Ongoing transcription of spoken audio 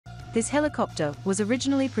This helicopter was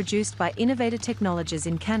originally produced by Innovator Technologies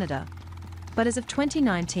in Canada, but as of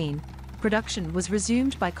 2019, production was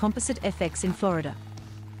resumed by Composite-FX in Florida.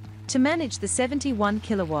 To manage the 71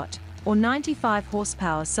 kilowatt or 95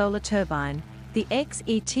 horsepower solar turbine, the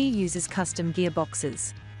XET uses custom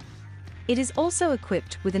gearboxes. It is also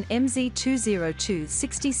equipped with an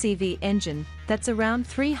MZ202-60CV engine that's around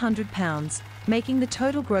 300 pounds, making the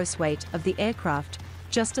total gross weight of the aircraft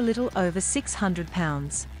just a little over 600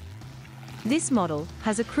 pounds. This model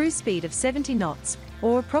has a cruise speed of 70 knots,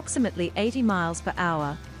 or approximately 80 miles per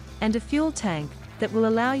hour, and a fuel tank that will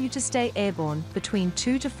allow you to stay airborne between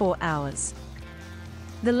 2 to 4 hours.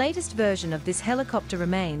 The latest version of this helicopter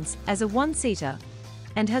remains as a one-seater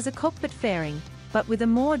and has a cockpit fairing, but with a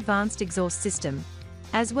more advanced exhaust system,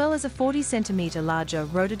 as well as a 40 centimeter larger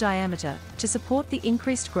rotor diameter to support the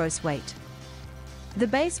increased gross weight. The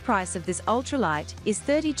base price of this ultralight is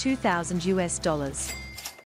 $32,000 US.